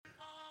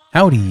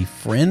Howdy,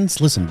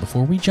 friends. Listen,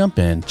 before we jump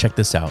in, check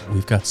this out.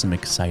 We've got some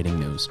exciting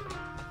news.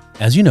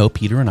 As you know,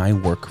 Peter and I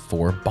work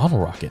for Bottle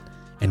Rocket,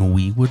 and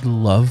we would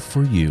love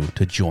for you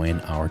to join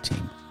our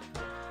team.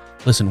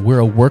 Listen, we're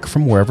a work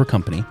from wherever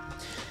company,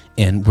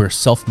 and we're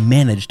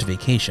self-managed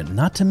vacation.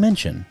 Not to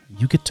mention,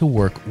 you get to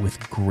work with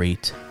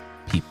great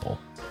people.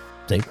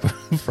 Take,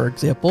 for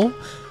example,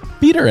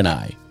 Peter and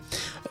I.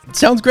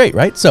 Sounds great,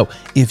 right? So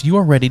if you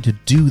are ready to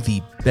do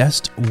the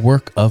best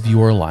work of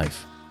your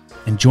life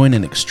and join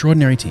an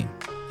extraordinary team,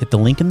 hit the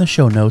link in the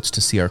show notes to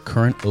see our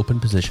current open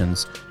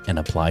positions and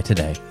apply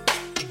today.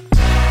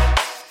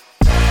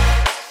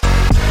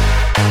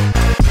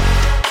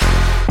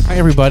 Hi,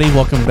 everybody.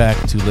 Welcome back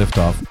to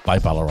Liftoff by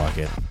Bottle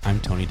Rocket. I'm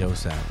Tony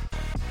Dosat.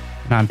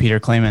 And I'm Peter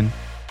Clayman.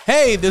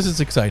 Hey, this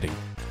is exciting.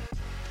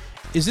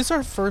 Is this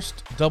our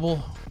first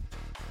double?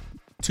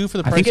 Two for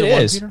the price of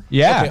one, Peter?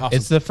 Yeah, okay, awesome.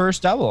 It's the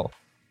first double.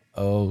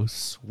 Oh,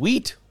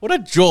 sweet. What a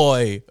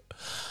joy.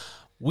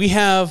 We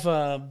have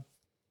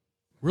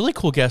really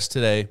cool guests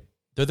today.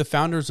 They're the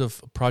founders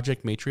of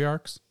Project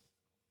Matriarchs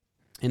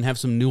and have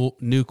some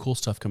new cool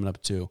stuff coming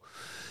up too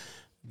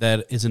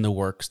that is in the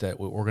works that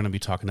we're going to be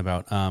talking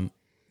about.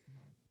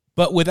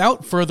 But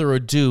without further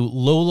ado,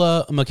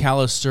 Lola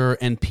McAllister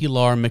and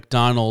Pilar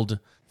McDonald,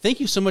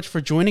 thank you so much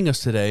for joining us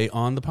today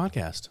on the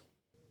podcast.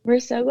 We're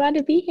so glad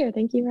to be here.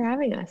 Thank you for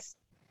having us.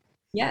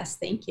 Yes,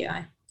 thank you.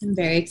 I'm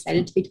very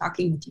excited to be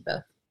talking with you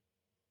both.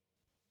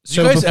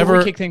 So you guys before ever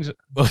we kick things?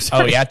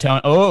 Oh yeah,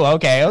 Tony. Oh,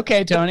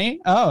 okay, Tony.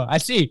 Oh, I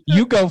see.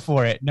 You go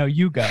for it. No,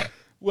 you go.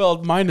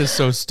 Well, mine is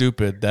so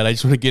stupid that I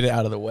just want to get it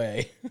out of the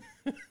way.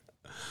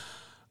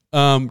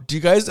 Do you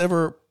guys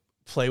ever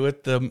play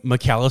with the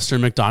McAllister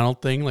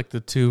McDonald thing, like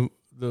the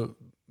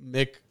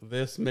Mick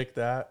this, Mick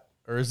that,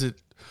 or is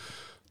it?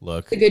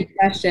 Look, it's a good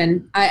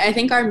question. I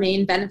think our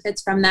main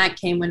benefits from that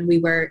came when we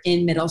were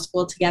in middle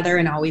school together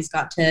and always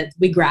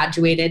we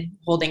graduated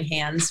holding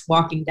hands,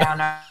 walking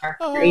down our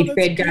 8th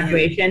grade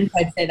graduation. So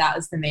I'd say that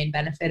was the main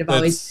benefit of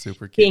always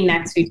being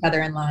next to each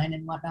other in line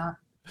and whatnot.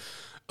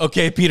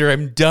 Okay, Peter,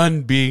 I'm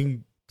done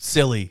being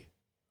silly.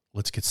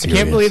 Let's get serious.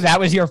 I can't believe that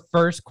was your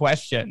first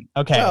question.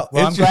 Okay,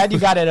 well I'm glad you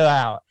got it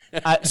out.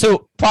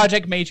 So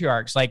Project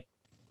Matriarchs, like,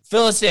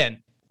 fill us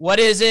in. What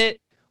is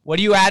it? What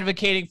are you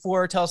advocating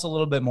for? Tell us a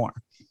little bit more.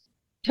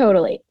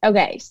 Totally.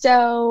 Okay.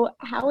 So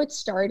how it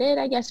started,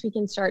 I guess we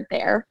can start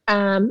there.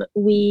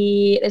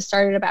 It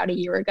started about a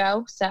year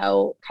ago.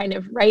 So kind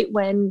of right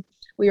when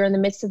we were in the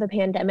midst of the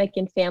pandemic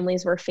and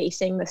families were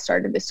facing the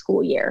start of the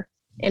school year.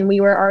 And we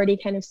were already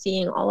kind of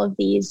seeing all of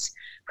these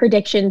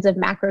predictions of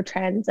macro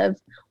trends of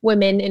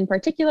women in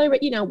particular,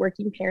 but,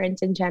 working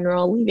parents in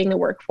general, leaving the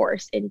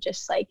workforce in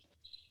just like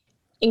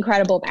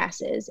incredible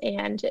masses.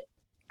 And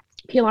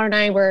Pilar and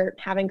I were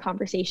having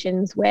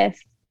conversations with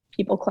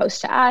people close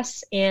to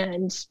us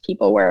and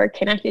people we're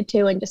connected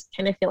to and just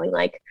kind of feeling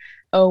like,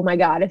 oh my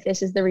God, if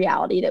this is the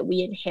reality that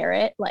we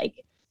inherit,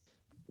 like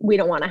we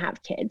don't want to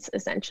have kids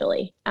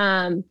essentially.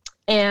 And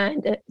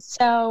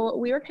so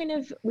we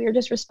were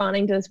just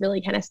responding to this really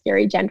kind of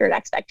scary gendered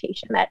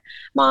expectation that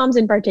moms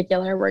in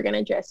particular were going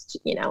to just,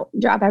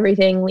 drop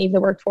everything, leave the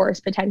workforce,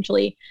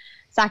 potentially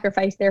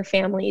sacrifice their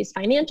family's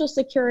financial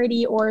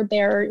security or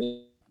their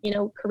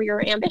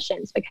career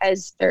ambitions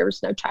because there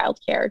was no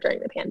childcare during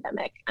the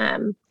pandemic.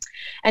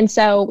 And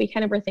so we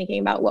kind of were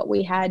thinking about what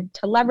we had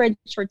to leverage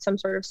towards some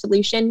sort of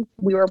solution.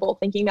 We were both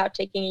thinking about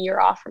taking a year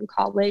off from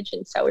college.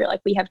 And so we were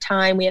like, we have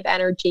time, we have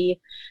energy,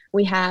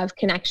 we have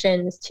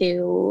connections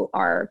to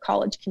our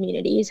college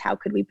communities. How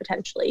could we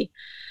potentially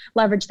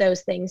leverage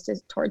those things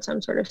towards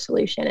some sort of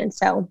solution? And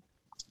so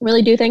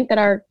really do think that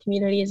our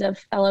communities of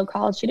fellow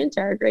college students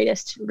are our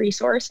greatest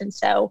resource. And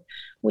so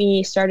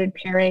we started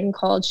pairing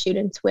college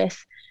students with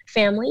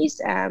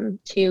families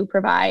to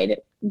provide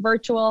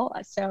virtual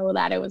so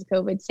that it was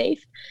COVID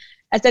safe,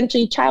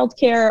 essentially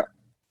childcare,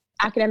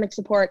 academic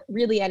support,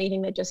 really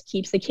anything that just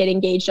keeps the kid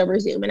engaged over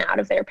Zoom and out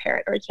of their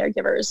parent or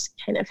caregiver's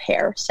kind of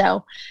hair.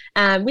 So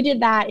we did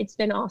that. It's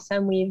been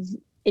awesome.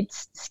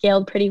 It's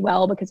scaled pretty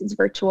well because it's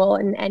virtual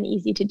and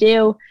easy to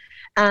do.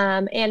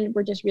 And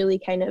we're just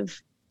really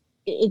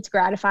it's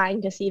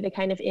gratifying to see the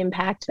kind of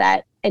impact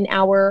that an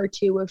hour or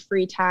two of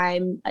free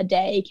time a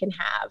day can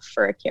have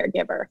for a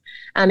caregiver.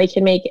 It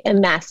can make a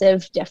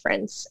massive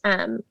difference.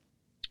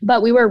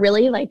 But we were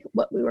really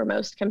what we were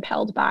most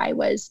compelled by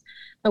was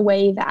the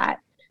way that,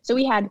 so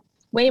we had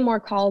way more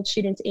college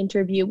students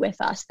interview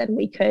with us than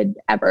we could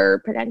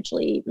ever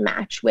potentially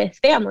match with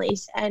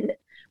families. And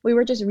we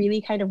were just really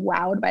kind of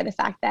wowed by the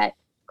fact that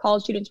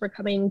college students were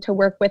coming to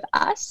work with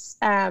us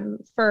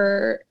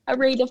for a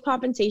rate of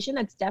compensation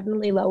that's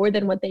definitely lower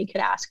than what they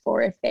could ask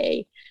for if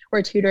they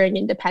were tutoring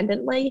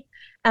independently,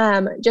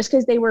 just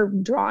because they were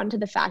drawn to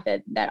the fact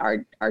that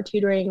our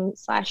tutoring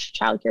 /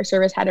 childcare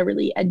service had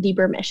a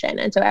deeper mission.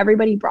 And so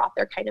everybody brought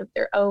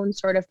their own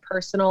sort of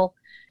personal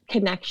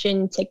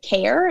connection to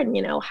care and,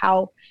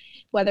 how,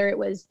 whether it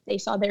was they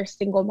saw their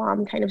single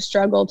mom kind of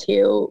struggle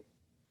to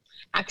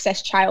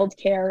access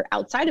childcare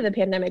outside of the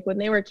pandemic when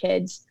they were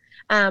kids,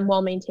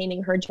 while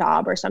maintaining her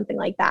job or something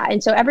like that.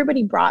 And so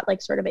everybody brought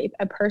sort of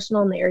a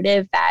personal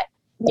narrative that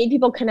made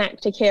people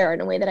connect to care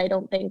in a way that I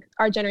don't think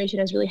our generation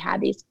has really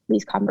had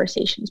these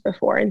conversations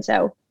before. And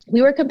so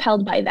we were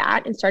compelled by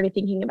that and started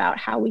thinking about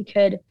how we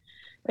could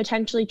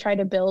potentially try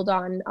to build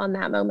on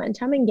that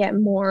momentum and get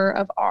more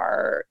of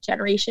our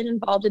generation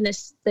involved in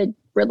the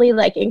really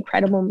like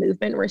incredible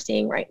movement we're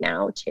seeing right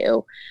now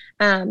to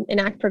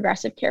enact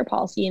progressive care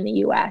policy in the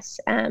US.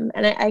 And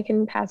I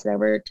can pass it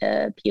over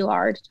to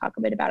Pilar to talk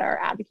a bit about our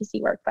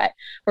advocacy work, but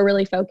we're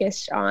really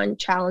focused on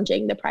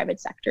challenging the private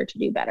sector to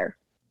do better.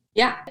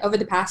 Yeah, over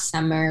the past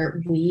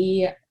summer,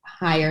 we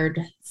hired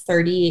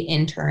 30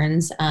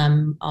 interns,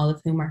 all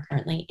of whom are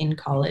currently in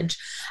college,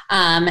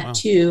 wow.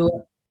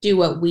 to do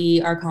what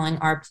we are calling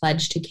our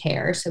Pledge to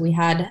Care. So we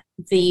had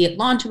the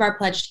launch of our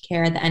Pledge to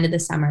Care at the end of the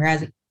summer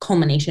as a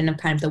culmination of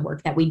kind of the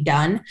work that we've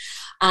done.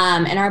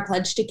 And our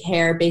Pledge to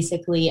Care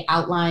basically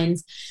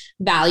outlines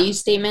value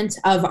statements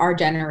of our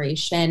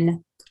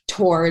generation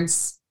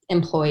towards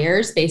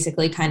employers,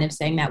 basically kind of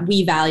saying that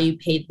we value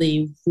paid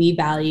leave, we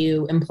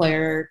value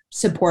employer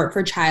support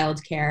for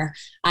childcare,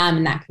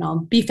 and that can all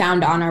be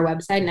found on our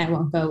website. And I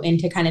won't go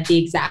into kind of the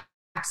exact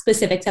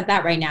specifics of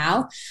that right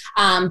now.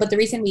 But the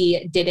reason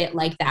we did it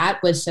like that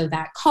was so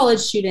that college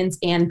students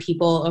and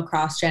people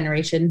across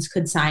generations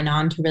could sign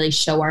on to really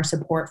show our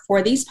support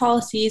for these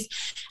policies.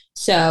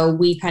 So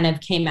we kind of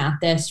came at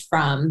this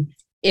from,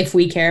 if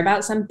we care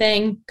about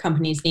something,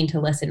 companies need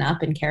to listen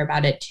up and care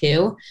about it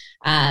too.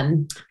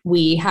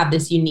 We have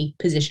this unique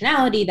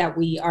positionality that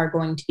we are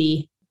going to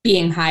be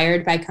being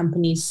hired by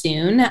companies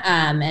soon.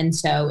 And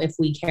so if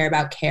we care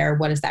about care,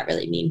 what does that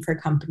really mean for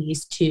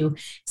companies to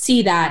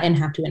see that and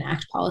have to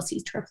enact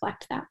policies to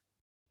reflect that?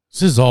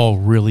 This is all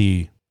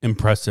really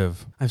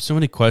impressive. I have so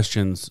many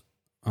questions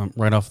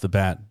right off the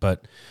bat,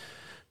 but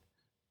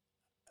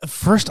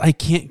first I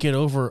can't get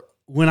over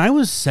when I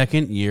was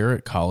second year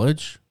at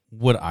college,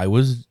 what I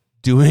was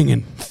doing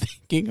and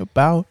thinking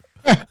about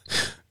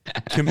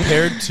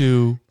compared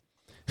to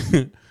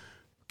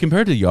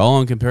y'all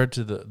and compared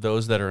to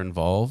those that are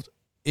involved,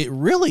 it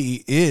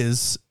really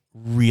is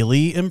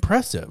really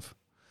impressive.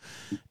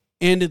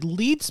 And it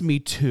leads me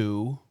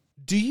to,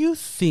 do you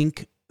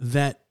think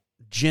that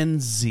Gen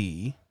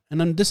Z,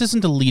 and this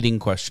isn't a leading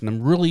question,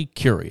 I'm really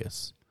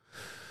curious,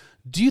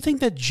 do you think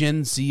that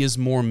Gen Z is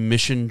more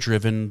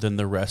mission-driven than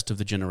the rest of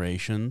the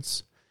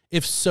generations?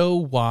 If so,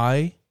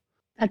 why?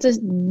 That's a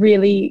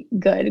really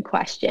good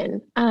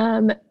question.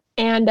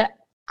 And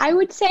I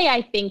would say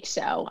I think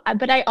so,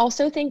 but I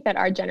also think that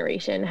our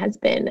generation has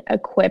been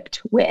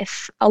equipped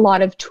with a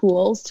lot of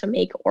tools to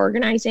make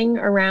organizing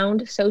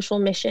around social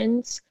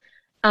missions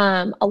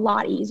a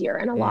lot easier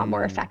and a lot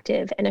more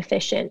effective and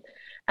efficient.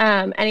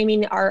 And I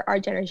mean, our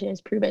generation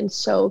has proven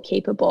so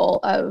capable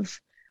of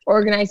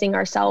organizing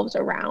ourselves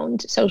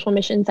around social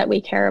missions that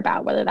we care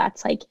about, whether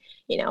that's like,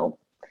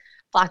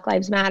 Black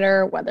Lives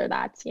Matter, whether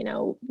that's,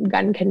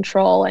 gun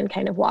control and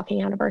kind of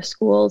walking out of our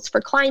schools for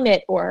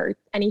climate or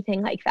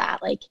anything like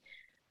that. Like,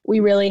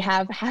 we really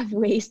have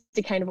ways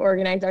to kind of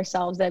organize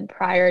ourselves that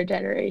prior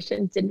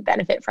generations didn't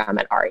benefit from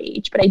at our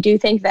age. But I do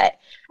think that,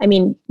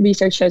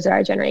 research shows that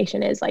our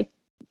generation is like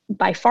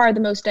by far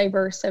the most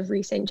diverse of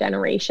recent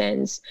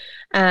generations,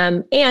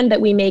 and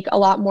that we make a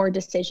lot more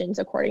decisions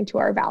according to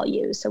our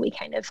values. So we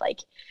kind of like,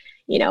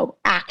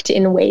 act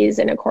in ways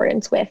in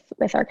accordance with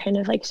our kind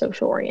of like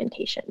social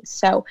orientations.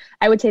 So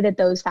I would say that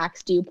those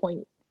facts do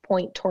point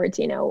towards,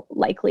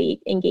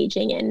 likely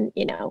engaging in,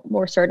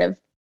 more sort of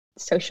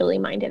socially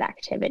minded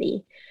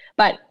activity,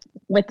 but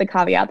with the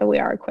caveat that we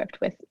are equipped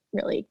with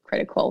really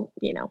critical,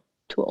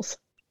 tools.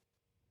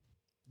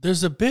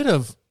 There's a bit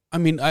of,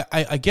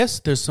 I guess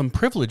there's some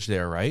privilege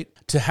there, right?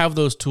 To have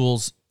those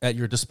tools at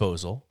your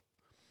disposal,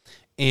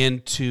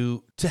 and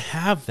to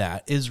have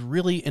that is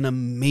really an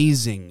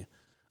amazing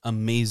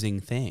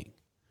thing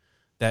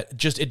that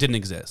just, it didn't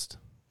exist,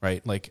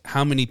 right? Like,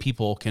 how many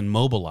people can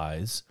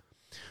mobilize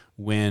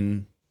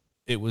when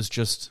it was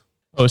just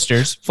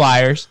posters,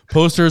 flyers,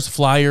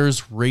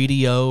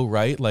 radio,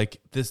 right?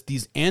 Like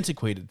these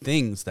antiquated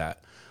things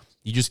that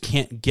you just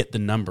can't get the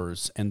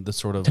numbers and the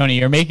sort of... Tony,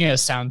 you're making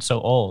us sound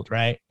so old,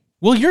 right?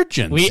 Well, you're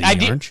Gen Z,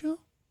 aren't you?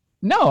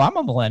 No, I'm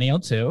a millennial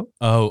too.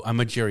 Oh, I'm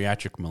a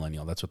geriatric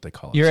millennial. That's what they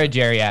call it. You're a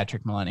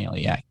geriatric millennial,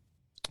 yeah.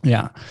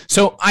 Yeah.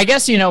 So I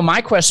guess,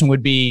 my question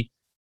would be,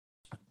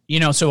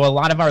 so a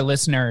lot of our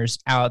listeners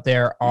out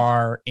there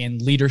are in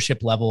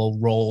leadership level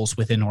roles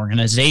within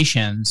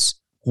organizations.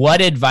 What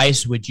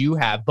advice would you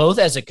have, both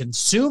as a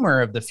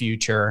consumer of the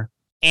future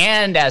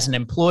and as an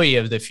employee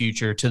of the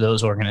future, to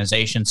those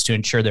organizations to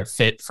ensure they're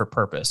fit for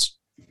purpose?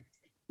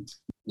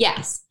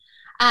 Yes.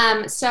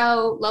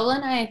 So Lola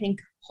and I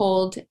think,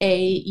 hold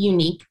a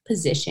unique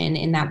position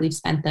in that we've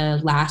spent the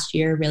last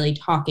year really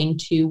talking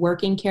to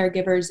working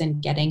caregivers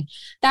and getting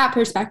that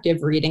perspective,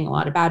 reading a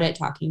lot about it,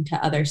 talking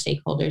to other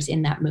stakeholders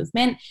in that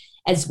movement,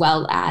 as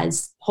well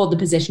as hold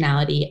the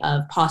positionality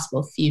of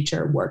possible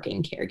future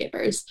working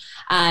caregivers.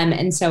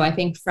 And so I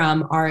think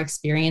from our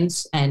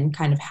experience and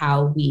kind of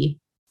how we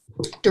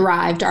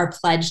derived our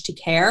pledge to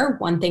care,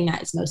 one thing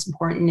that is most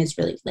important is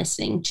really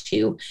listening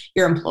to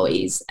your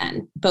employees,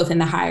 and both in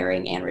the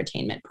hiring and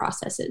retainment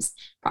processes.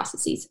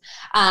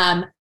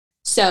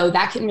 So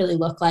that can really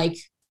look like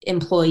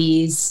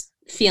employees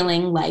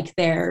feeling like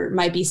there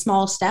might be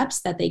small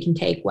steps that they can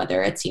take,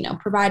 whether it's,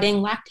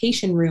 providing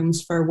lactation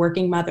rooms for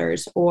working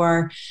mothers,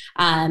 or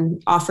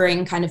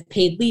offering kind of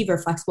paid leave or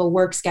flexible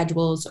work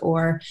schedules,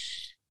 or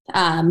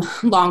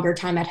longer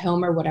time at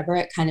home, or whatever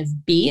it kind of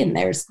be. And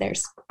there's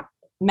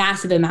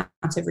massive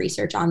amounts of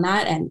research on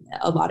that. And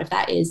a lot of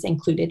that is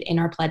included in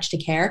our pledge to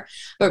care,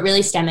 but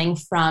really stemming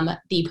from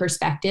the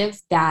perspective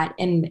that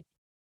an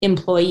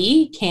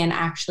employee can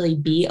actually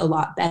be a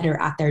lot better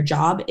at their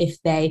job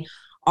if they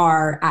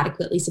are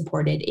adequately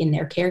supported in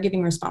their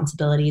caregiving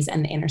responsibilities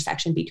and the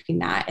intersection between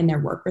that and their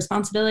work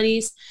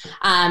responsibilities.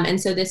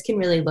 And so this can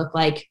really look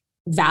like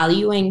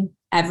valuing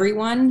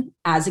everyone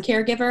as a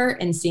caregiver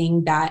and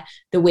seeing that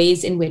the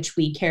ways in which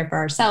we care for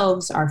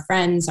ourselves, our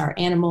friends, our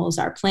animals,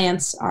 our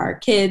plants, our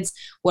kids,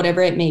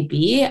 whatever it may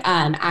be,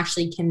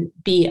 actually can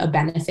be a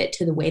benefit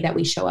to the way that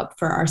we show up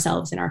for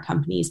ourselves and our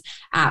companies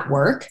at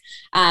work.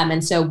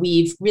 And so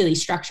we've really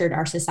structured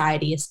our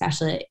society,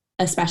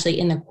 especially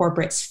in the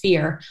corporate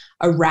sphere,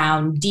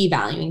 around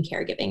devaluing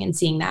caregiving and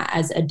seeing that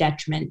as a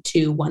detriment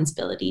to one's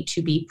ability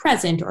to be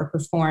present or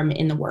perform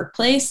in the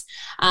workplace.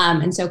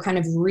 And so kind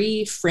of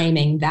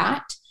reframing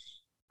that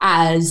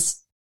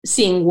as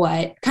seeing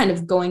what kind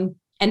of going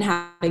and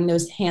having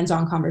those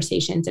hands-on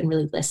conversations and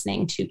really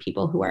listening to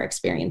people who are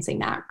experiencing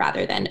that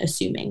rather than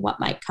assuming what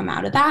might come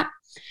out of that.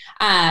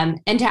 And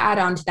to add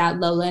on to that,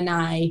 Lola and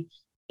I,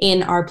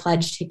 in our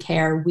pledge to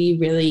care, we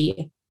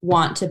really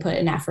want to put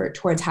an effort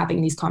towards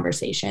having these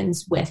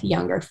conversations with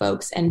younger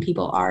folks and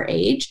people our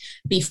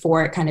age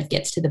before it kind of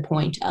gets to the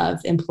point of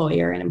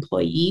employer and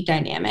employee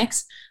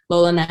dynamics.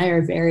 Lola and I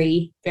are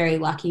very, very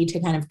lucky to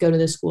kind of go to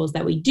the schools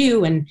that we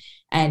do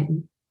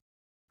and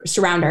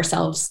surround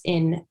ourselves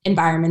in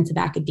environments of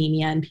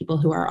academia and people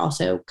who are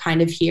also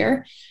kind of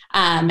here.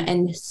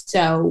 And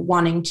so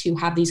wanting to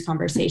have these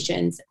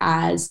conversations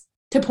as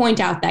to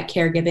point out that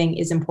caregiving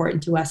is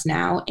important to us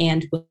now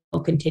and will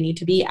continue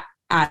to be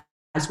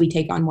as we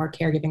take on more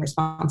caregiving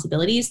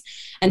responsibilities.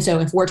 And so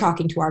if we're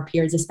talking to our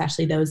peers,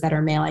 especially those that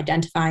are male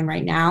identifying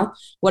right now,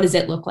 what does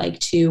it look like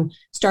to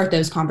start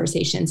those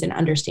conversations and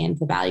understand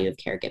the value of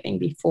caregiving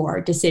before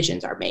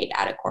decisions are made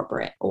at a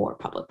corporate or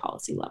public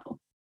policy level?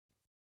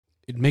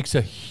 It makes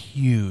a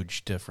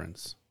huge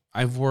difference.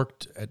 I've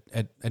worked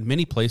at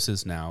many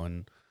places now,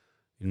 and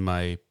in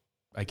my,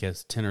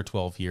 10 or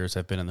 12 years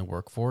I've been in the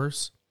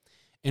workforce,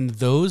 and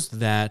those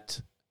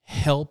that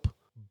help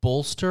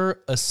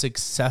bolster a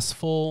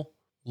successful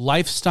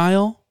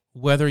lifestyle,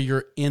 whether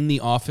you're in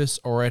the office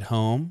or at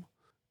home,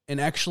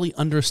 and actually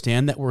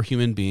understand that we're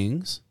human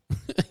beings.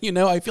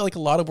 I feel like a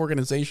lot of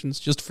organizations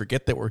just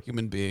forget that we're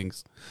human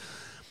beings.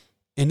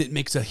 And it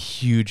makes a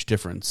huge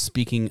difference.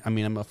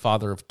 I'm a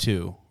father of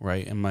two,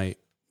 right? And my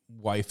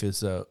wife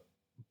is a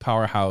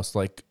powerhouse,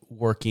 like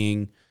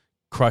working,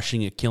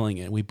 crushing it, killing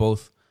it. We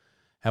both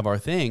have our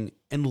thing.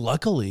 And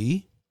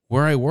luckily,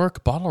 where I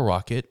work, Bottle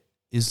Rocket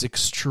is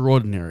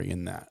extraordinary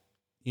in that,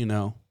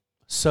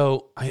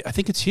 So I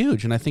think it's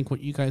huge. And I think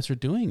what you guys are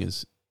doing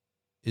is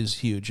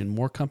huge. And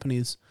more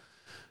companies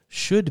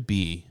should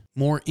be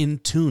more in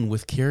tune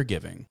with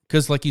caregiving.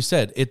 Because like you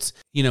said, it's,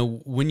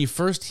 when you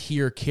first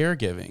hear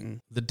caregiving,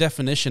 the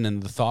definition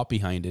and the thought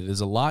behind it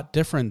is a lot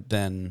different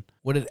than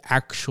what it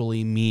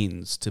actually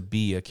means to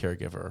be a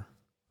caregiver.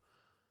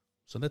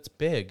 So that's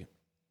big.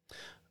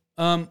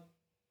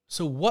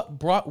 So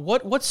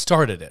what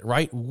started it,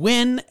 right?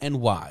 When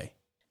and why?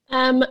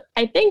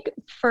 I think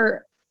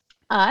for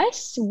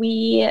us,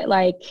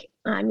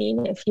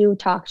 if you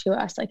talked to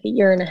us like a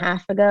year and a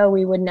half ago,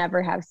 we would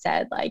never have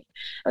said like,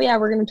 oh yeah,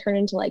 we're going to turn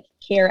into like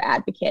care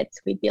advocates.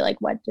 We'd be like,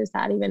 what does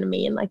that even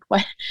mean? Like,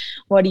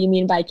 what do you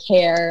mean by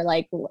care?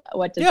 Like,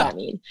 what does that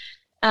mean?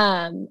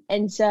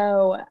 And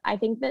so I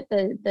think that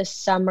the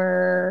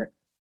summer,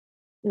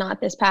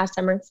 not this past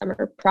summer,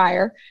 summer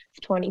prior,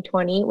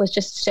 2020 was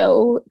just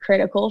so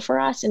critical for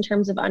us in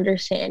terms of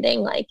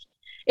understanding, like,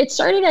 it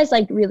started as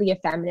like really a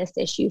feminist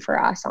issue for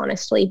us,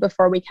 honestly,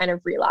 before we kind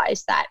of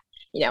realized that,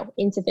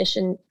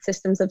 insufficient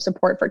systems of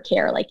support for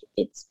care, like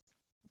it's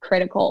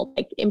critical,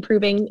 like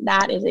improving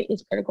that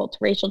is critical to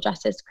racial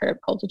justice,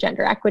 critical to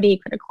gender equity,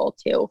 critical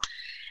to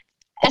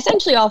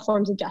essentially all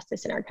forms of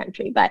justice in our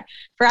country. But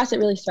for us, it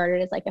really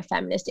started as like a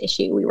feminist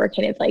issue. We were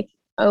kind of like,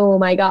 oh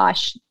my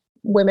gosh,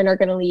 women are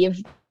going to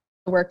leave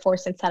the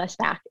workforce and set us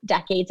back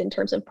decades in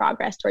terms of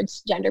progress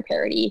towards gender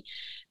parity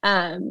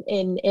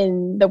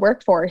in the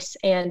workforce.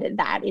 And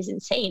that is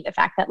insane. The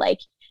fact that like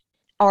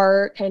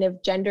our kind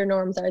of gender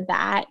norms are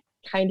that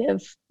kind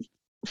of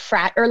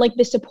or like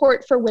the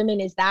support for women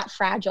is that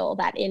fragile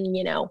that in,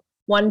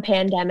 one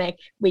pandemic,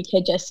 we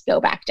could just go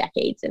back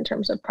decades in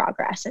terms of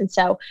progress. And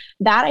so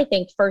that, I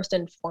think, first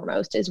and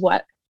foremost is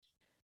what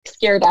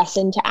scared us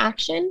into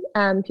action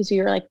because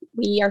we were like,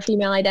 we are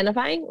female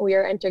identifying. We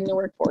are entering the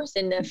workforce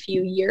in a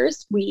few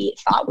years. We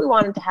thought we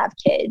wanted to have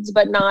kids,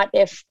 but not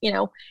if,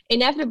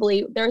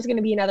 inevitably there's going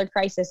to be another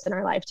crisis in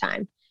our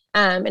lifetime.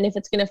 And if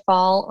it's going to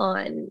fall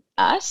on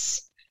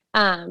us,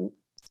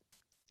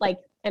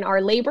 and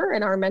our labor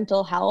and our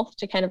mental health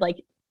to kind of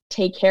like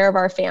take care of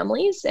our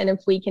families. And if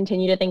we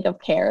continue to think of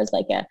care as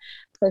like a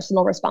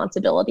personal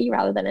responsibility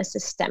rather than a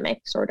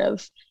systemic sort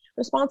of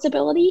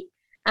responsibility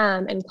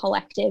and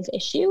collective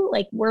issue,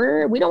 like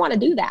we don't want to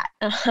do that.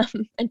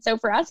 And so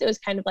for us, it was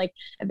kind of like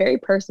a very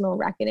personal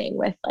reckoning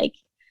with like,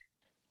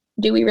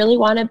 do we really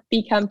want to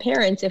become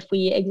parents if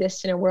we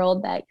exist in a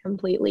world that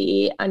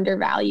completely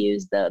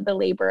undervalues the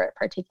labor,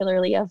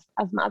 particularly of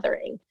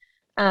mothering?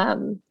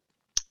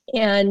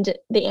 And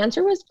the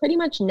answer was pretty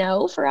much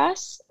no for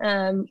us,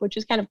 which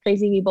was kind of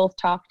crazy. We both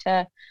talked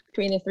to,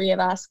 between the three of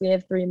us, we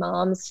have three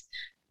moms.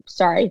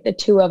 Sorry, the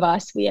two of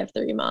us, we have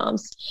three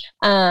moms.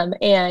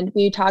 And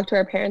we talked to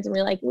our parents and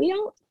we're like, we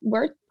don't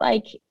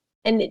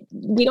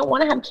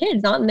want to have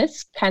kids, not in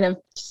this kind of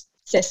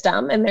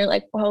system. And they're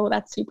like, whoa,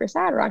 that's super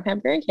sad. We're not gonna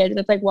have grandkids. And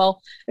it's like,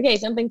 well, okay,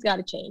 something's got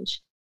to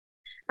change.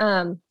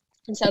 And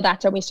so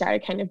that's when we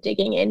started kind of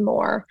digging in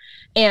more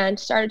and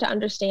started to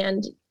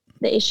understand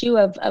the issue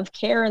of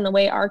care and the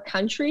way our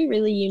country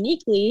really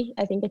uniquely,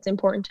 I think it's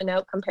important to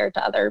note compared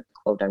to other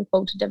quote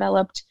unquote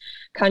developed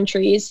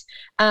countries,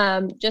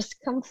 just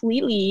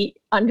completely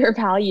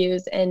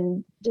undervalues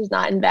and does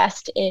not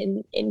invest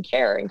in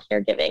care and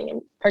caregiving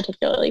and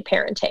particularly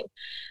parenting.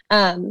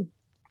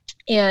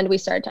 And we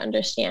started to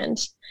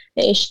understand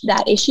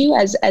that issue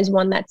as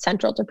one that's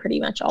central to pretty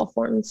much all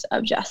forms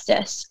of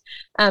justice.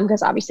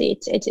 Because obviously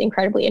it's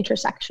incredibly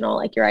intersectional,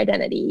 like your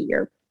identity,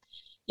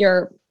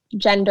 your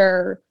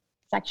gender,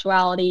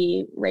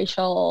 sexuality,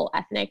 racial,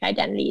 ethnic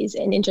identities,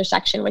 and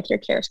intersection with your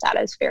care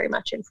status very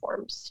much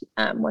informs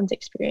one's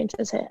experience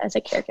as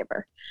a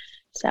caregiver.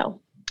 So,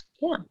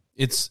 yeah.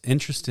 It's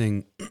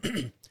interesting,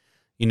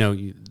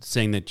 you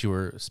saying that you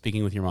were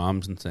speaking with your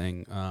moms and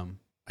saying,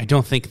 I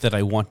don't think that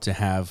I want to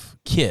have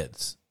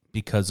kids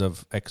because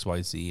of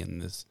XYZ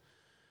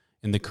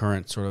in the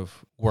current sort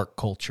of work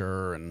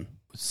culture and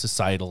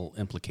societal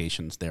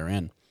implications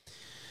therein.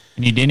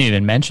 And you didn't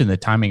even mention the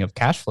timing of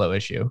cash flow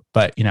issue,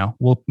 but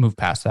we'll move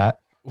past that.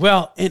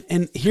 Well,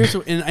 and here's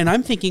and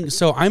I'm thinking,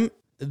 so I'm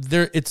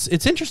there. It's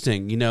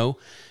interesting,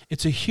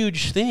 it's a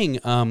huge thing,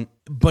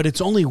 but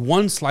it's only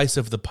one slice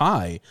of the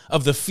pie,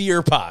 of the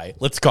fear pie.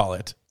 Let's call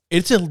it.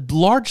 It's a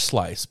large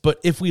slice, but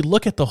if we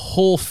look at the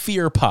whole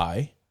fear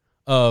pie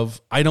of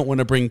I don't want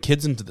to bring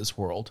kids into this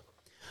world,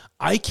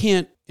 I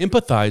can't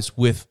empathize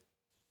with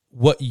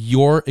what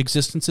your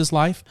existence is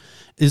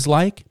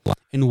like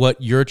and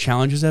what your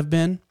challenges have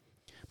been.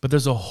 But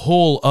there's a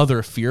whole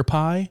other fear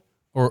pie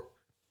or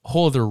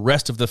whole other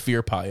rest of the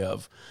fear pie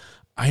of,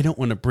 I don't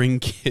want to bring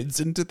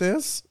kids into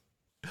this.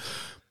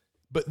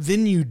 But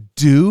then you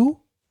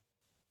do.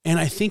 And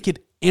I think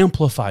it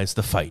amplifies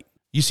the fight.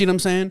 You see what I'm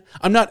saying?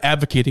 I'm not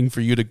advocating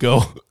for you to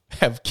go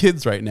have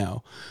kids right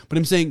now, but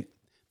I'm saying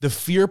the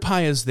fear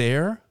pie is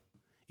there.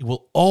 It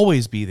will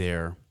always be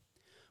there.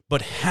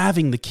 But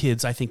having the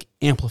kids, I think,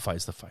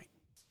 amplifies the fight.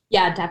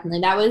 Yeah,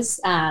 definitely. That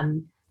was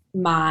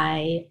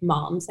my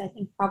mom's, I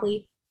think,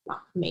 probably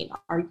not main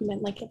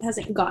argument. Like, it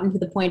hasn't gotten to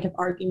the point of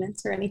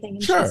arguments or anything.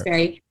 And sure. She's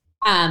very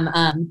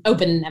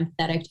open and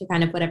empathetic to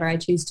kind of whatever I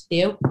choose to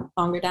do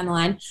longer down the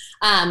line.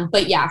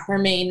 But yeah, her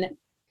main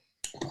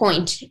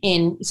point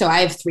so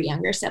I have 3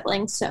 younger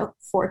siblings, so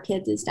 4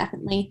 kids is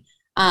definitely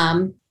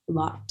a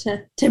lot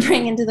to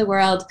bring into the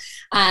world.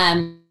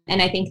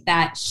 And I think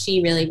that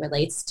she really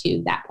relates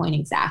to that point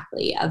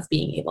exactly of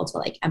being able to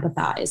like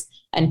empathize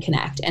and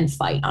connect and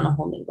fight on a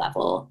whole new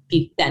level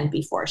than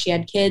before she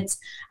had kids,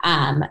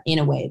 in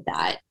a way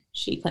that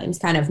she claims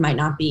kind of might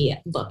not be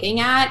looking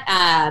at.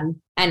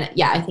 And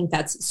yeah, I think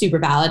that's super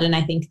valid. And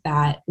I think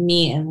that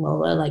me and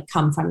Lola like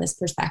come from this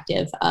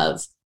perspective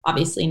of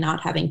obviously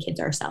not having kids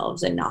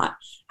ourselves and not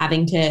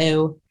having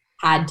to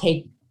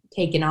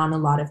taken on a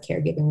lot of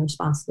caregiving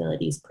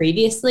responsibilities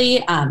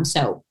previously.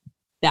 So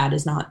that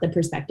is not the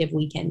perspective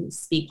we can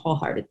speak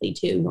wholeheartedly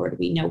to, nor do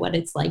we know what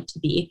it's like to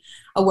be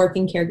a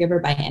working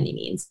caregiver by any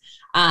means.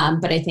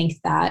 But I think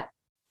that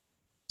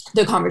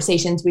the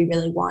conversations we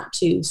really want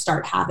to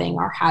start having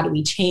are how do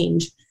we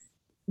change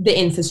the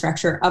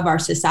infrastructure of our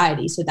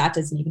society so that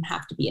doesn't even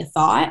have to be a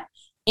thought.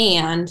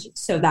 And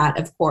so that,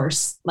 of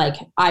course, like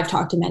I've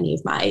talked to many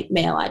of my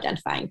male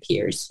identifying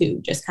peers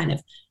who just kind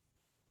of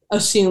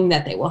assume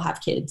that they will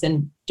have kids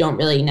and don't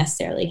really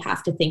necessarily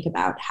have to think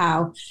about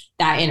how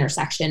that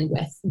intersection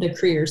with the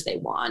careers they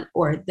want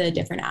or the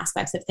different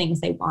aspects of things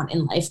they want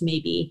in life may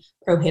be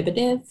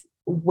prohibitive.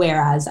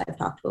 Whereas I've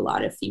talked to a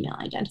lot of female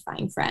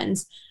identifying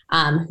friends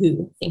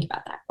who think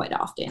about that quite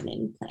often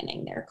in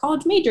planning their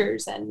college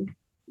majors and,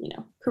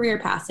 career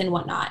paths and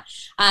whatnot.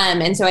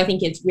 And so I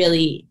think it's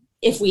really,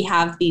 if we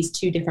have these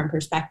 2 different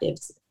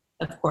perspectives,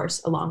 of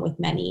course, along with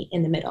many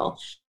in the middle,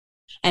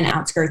 and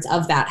outskirts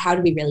of that, how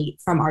do we really,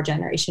 from our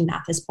generation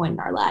at this point in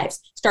our lives,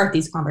 start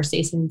these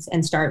conversations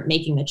and start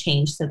making the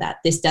change so that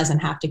this doesn't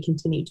have to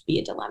continue to be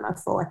a dilemma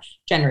for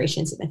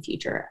generations in the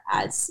future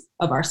as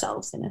of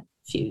ourselves in a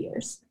few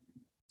years.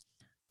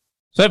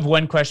 So I have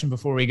one question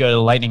before we go to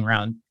the lightning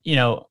round.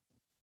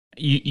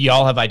 You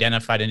all have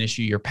identified an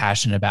issue you're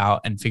passionate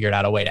about and figured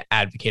out a way to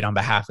advocate on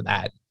behalf of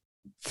that.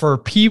 For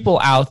people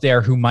out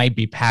there who might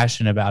be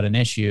passionate about an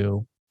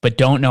issue, but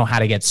don't know how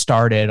to get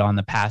started on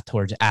the path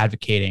towards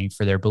advocating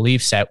for their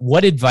belief set,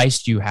 what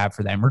advice do you have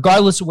for them,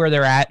 regardless of where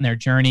they're at in their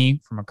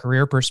journey from a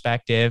career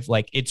perspective?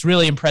 Like, it's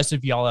really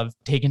impressive y'all have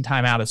taken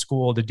time out of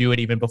school to do it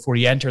even before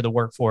you enter the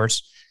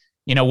workforce.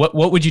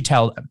 What would you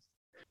tell them?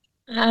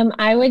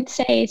 I would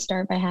say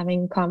start by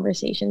having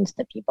conversations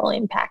with people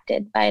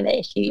impacted by the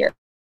issue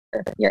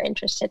you're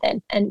interested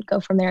in, and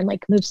go from there and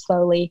move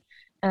slowly.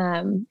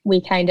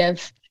 We kind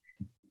of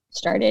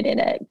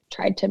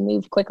tried to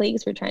move quickly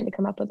because we're trying to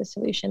come up with a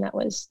solution that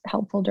was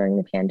helpful during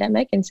the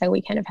pandemic. And so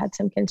we kind of had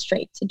some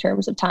constraints in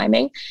terms of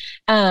timing,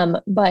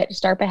 but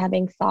start by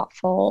having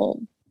thoughtful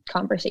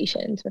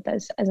conversations with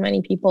as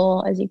many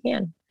people as you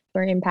can who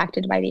are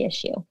impacted by the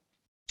issue.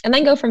 And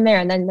then go from there.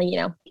 And then,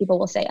 people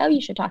will say, oh,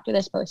 you should talk to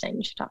this person.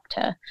 You should talk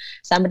to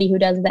somebody who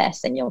does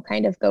this. And you'll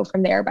kind of go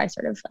from there by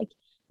sort of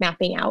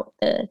mapping out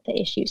the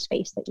issue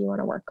space that you want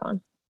to work on.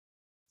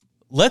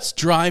 Let's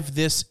drive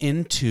this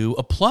into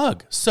a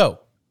plug.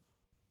 So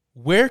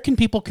where can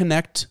people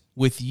connect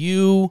with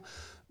you,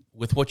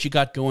 with what you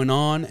got going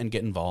on, and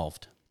get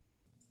involved?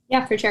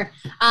 Yeah, for sure.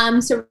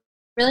 So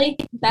really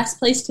the best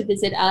place to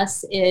visit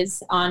us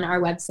is on our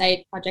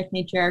website,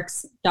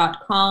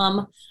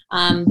 projectmatriarchs.com.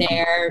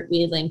 There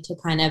we link to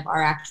kind of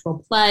our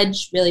actual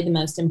pledge. Really the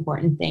most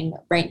important thing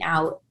right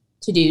now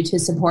to do to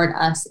support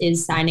us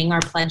is signing our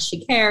pledge to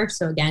care.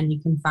 So again, you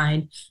can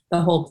find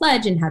the whole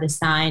pledge and how to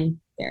sign,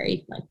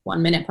 very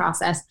 1 minute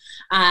process,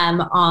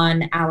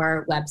 on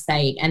our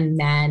website, and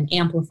then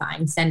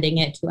amplifying, sending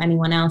it to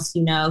anyone else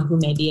who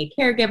may be a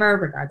caregiver,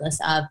 regardless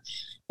of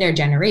their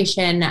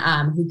generation,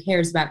 who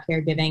cares about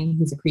caregiving,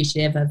 who's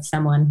appreciative of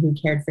someone who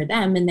cared for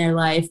them in their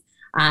life,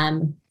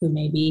 who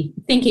may be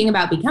thinking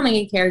about becoming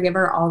a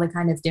caregiver, all the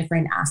kind of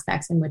different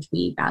aspects in which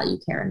we value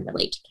care and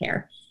relate to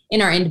care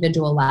in our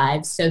individual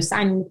lives. So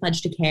signing the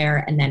pledge to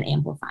care and then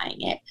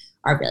amplifying it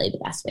are really the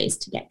best ways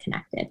to get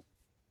connected.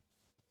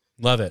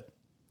 Love it.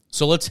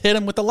 So let's hit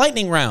them with the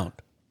lightning round.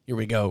 Here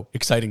we go.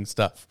 Exciting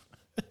stuff.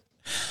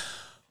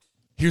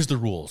 Here's the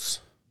rules.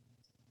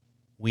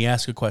 We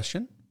ask a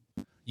question.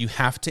 You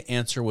have to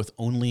answer with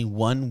only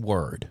one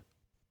word.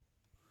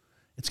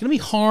 It's going to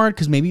be hard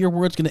because maybe your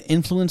word's going to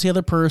influence the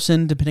other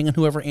person depending on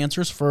whoever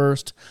answers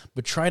first,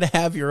 but try to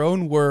have your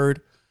own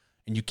word,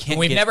 and you can't.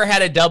 We've never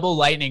had a double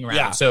lightning round.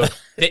 Yeah. So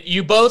that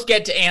you both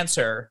get to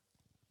answer,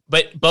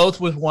 but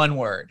both with one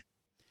word.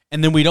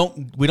 And then we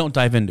don't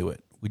dive into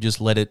it. We just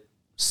let it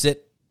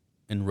sit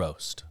and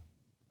roast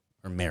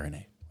or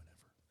marinate,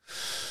 whatever.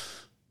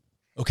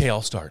 Okay,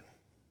 I'll start.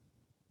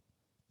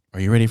 Are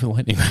you ready for the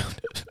lightning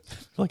round?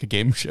 Like a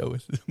game show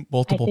with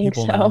multiple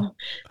people so. Now.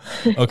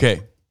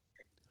 Okay.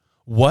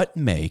 What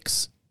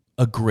makes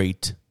a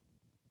great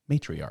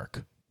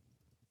matriarch?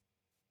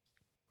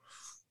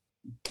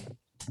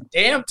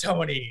 Damn,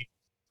 Tony.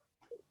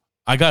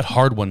 I got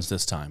hard ones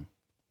this time.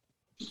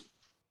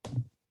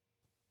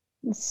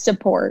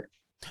 Support.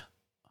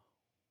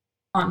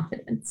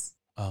 Confidence.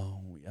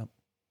 Oh, yep.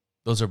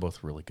 Those are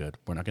both really good.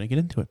 We're not going to get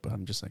into it, but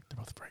I'm just they're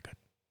both very good.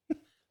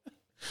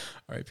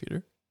 All right,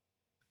 Peter.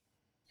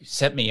 You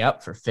set me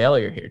up for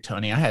failure here,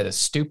 Tony. I had a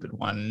stupid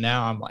one.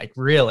 Now I'm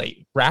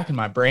really racking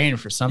my brain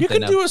for something. You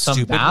can do a some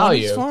stupid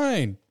value. one. It's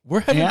fine. We're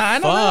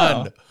having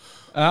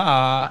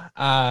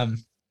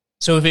fun.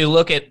 So if you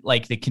look at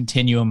the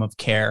continuum of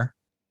care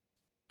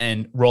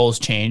and roles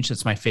change,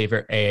 that's my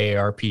favorite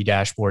AARP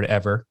dashboard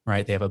ever,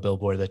 right? They have a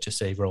billboard that just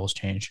says roles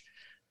change.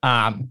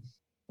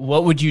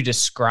 What would you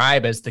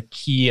describe as the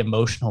key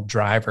emotional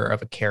driver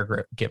of a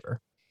caregiver?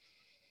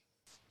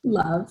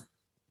 Love.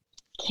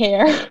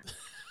 Care.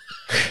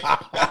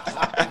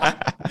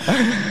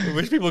 I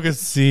wish people could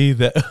see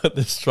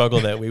the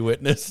struggle that we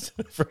witnessed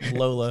from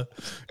Lola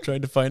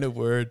trying to find a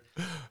word.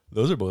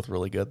 Those are both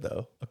really good,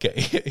 though.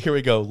 Okay, here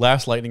we go.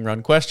 Last lightning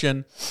round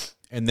question,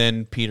 and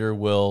then Peter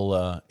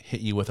will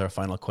hit you with our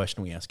final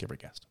question we ask every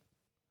guest.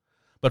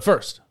 But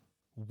first,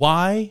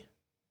 why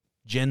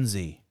Gen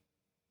Z?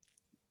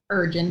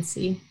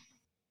 Urgency.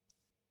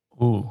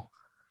 Ooh.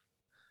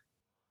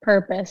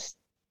 Purpose.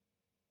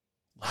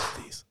 Love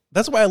these.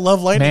 That's why I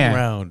love lightning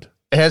round.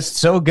 It's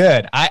so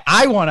good.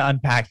 I want to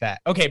unpack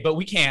that. Okay, but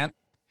we can't.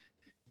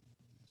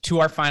 To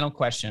our final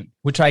question,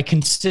 which I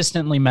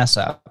consistently mess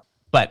up,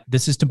 but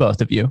this is to both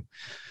of you,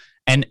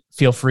 and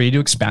feel free to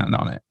expound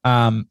on it.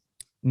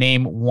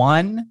 Name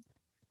one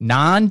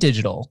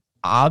non-digital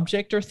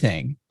object or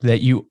thing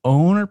that you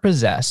own or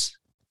possess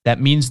that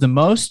means the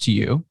most to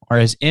you or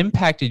has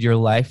impacted your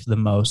life the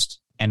most,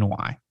 and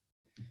why?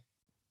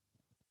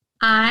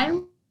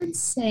 I would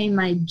say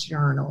my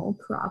journal,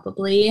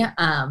 probably.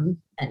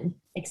 and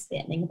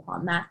expanding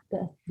upon that,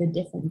 the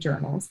different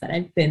journals that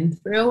I've been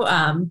through.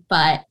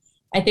 But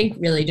I think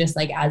really just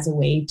like as a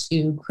way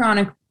to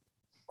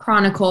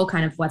chronicle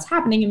kind of what's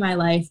happening in my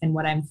life and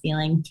what I'm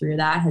feeling through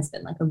that has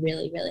been like a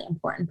really, really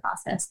important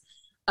process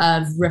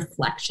of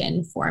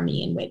reflection for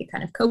me and way to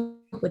kind of cope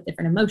with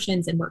different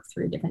emotions and work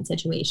through different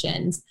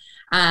situations.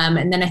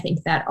 And then I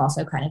think that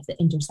also kind of the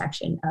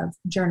intersection of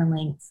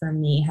journaling for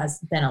me has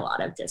been a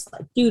lot of just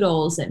like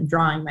doodles and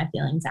drawing my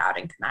feelings out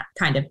and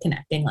kind of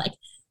connecting like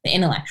the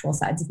intellectual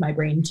sides of my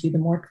brain to the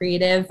more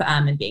creative,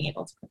 and being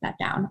able to put that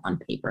down on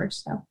paper.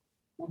 So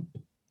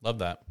love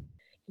that.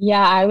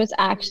 Yeah, I was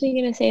actually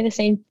going to say the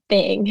same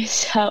thing.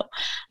 So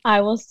I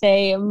will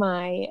say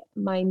my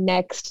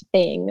next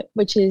thing,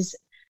 which is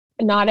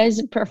not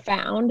as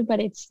profound,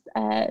 but it's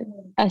a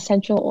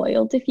essential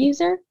oil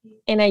diffuser,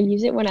 and I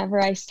use it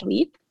whenever I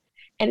sleep,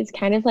 and it's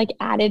kind of like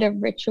added a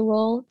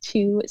ritual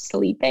to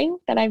sleeping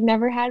that I've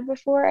never had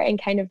before.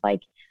 And kind of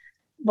like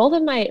both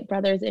of my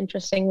brothers,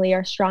 interestingly,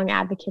 are strong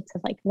advocates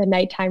of like the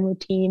nighttime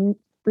routine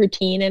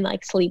and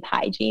like sleep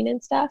hygiene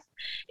and stuff.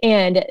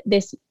 And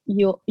this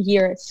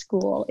year at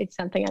school, it's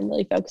something I'm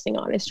really focusing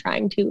on, is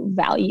trying to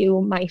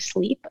value my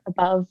sleep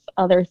above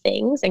other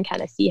things and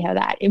kind of see how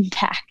that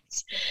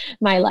impacts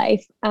my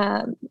life.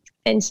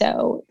 And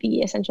so the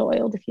essential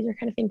oil diffuser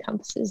kind of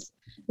encompasses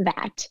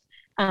that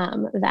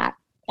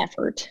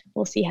effort.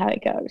 We'll see how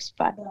it goes,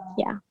 but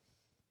yeah.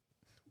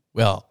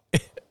 Well,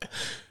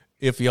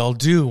 if y'all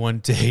do one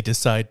day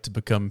decide to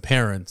become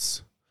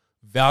parents,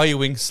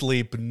 valuing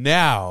sleep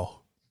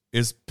now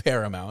is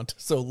paramount.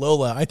 So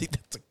Lola, I think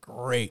that's a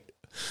great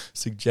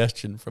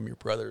suggestion from your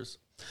brothers.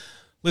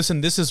 Listen,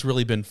 this has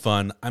really been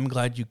fun. I'm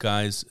glad you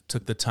guys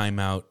took the time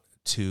out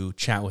to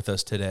chat with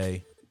us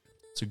today.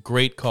 It's a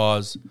great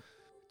cause.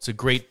 It's a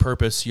great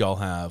purpose y'all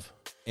have,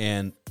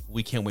 and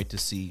we can't wait to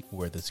see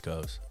where this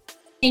goes.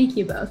 Thank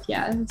you both.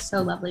 Yeah, it's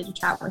so lovely to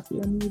chat with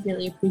you, and we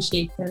really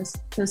appreciate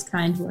those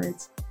kind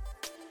words.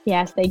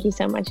 Yes, thank you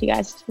so much, you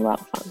guys. It's a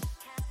lot of fun.